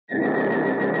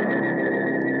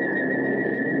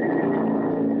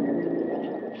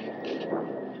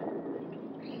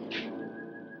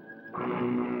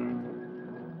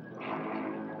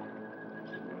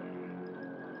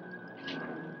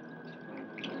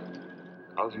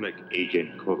Cosmic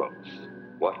Agent Kolos,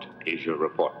 what is your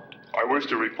report? I wish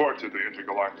to report to the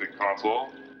Intergalactic Council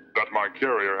that my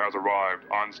carrier has arrived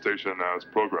on station as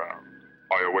programmed.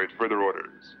 I await further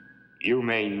orders. You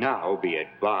may now be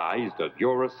advised of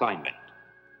your assignment.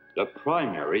 The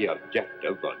primary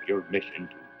objective of your mission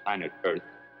to planet Earth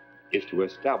is to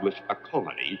establish a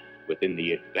colony within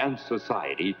the advanced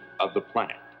society of the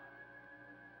planet.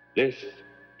 This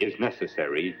is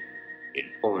necessary in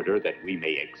order that we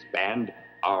may expand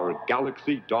our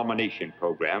galaxy domination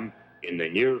program in the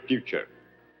near future.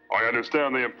 I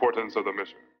understand the importance of the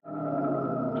mission.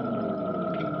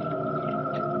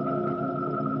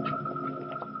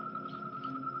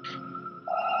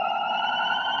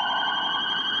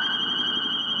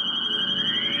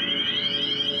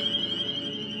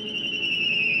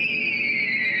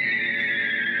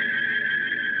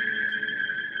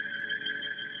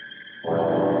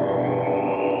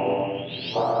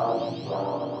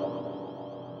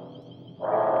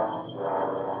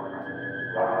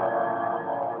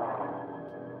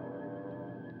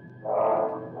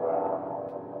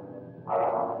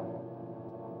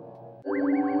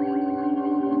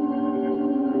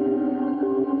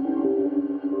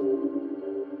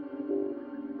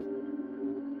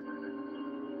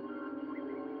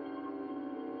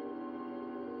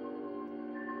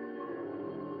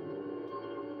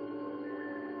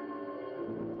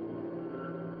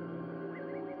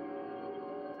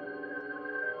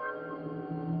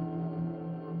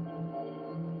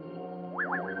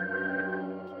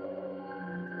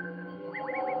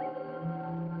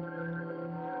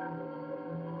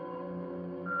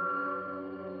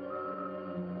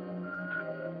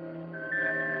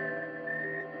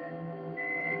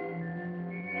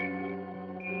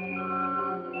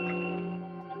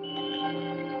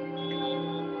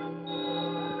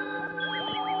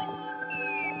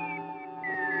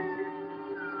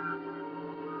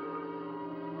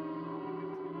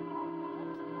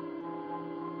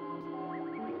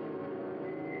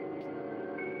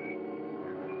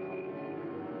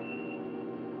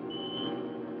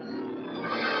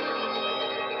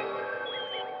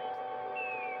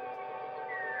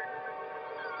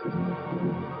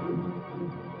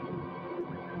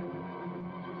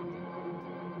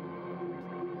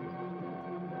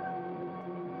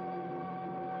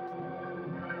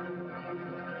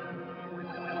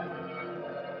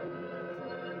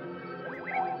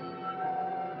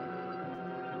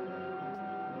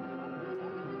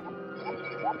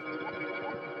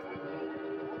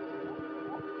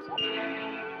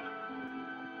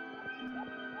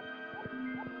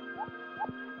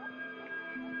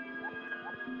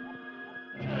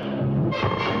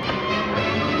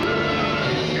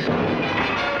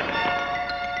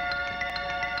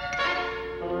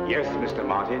 Yes, Mr.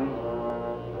 Martin.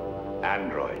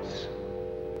 Androids.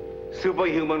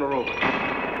 Superhuman robots.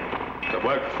 The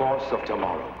workforce of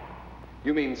tomorrow.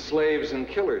 You mean slaves and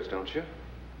killers, don't you?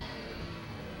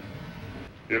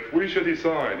 If we should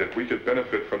decide that we could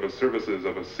benefit from the services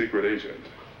of a secret agent,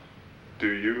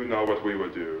 do you know what we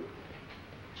would do?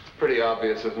 It's pretty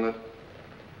obvious, isn't it?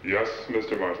 Yes,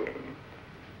 Mr. Martin.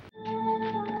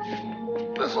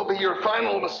 This will be your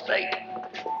final mistake.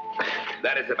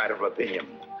 That is a matter of opinion.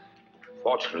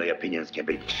 Fortunately, opinions can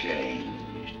be changed.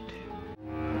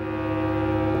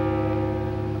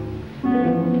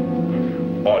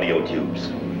 Audio tubes.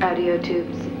 Audio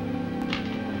tubes.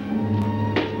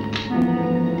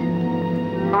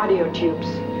 Audio tubes.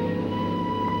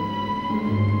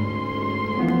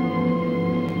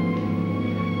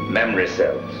 Memory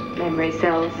cells. Memory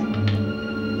cells.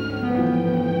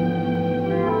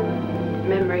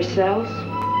 Memory cells.